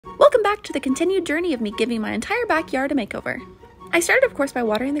Welcome back to the continued journey of me giving my entire backyard a makeover. I started, of course, by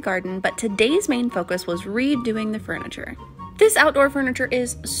watering the garden, but today's main focus was redoing the furniture. This outdoor furniture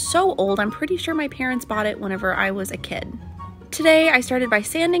is so old, I'm pretty sure my parents bought it whenever I was a kid. Today, I started by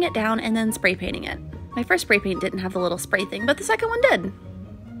sanding it down and then spray painting it. My first spray paint didn't have the little spray thing, but the second one did.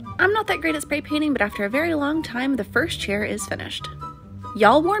 I'm not that great at spray painting, but after a very long time, the first chair is finished.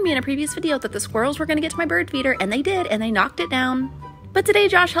 Y'all warned me in a previous video that the squirrels were gonna get to my bird feeder, and they did, and they knocked it down. But today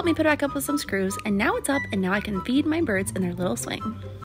Josh helped me put it back up with some screws, and now it's up, and now I can feed my birds in their little swing.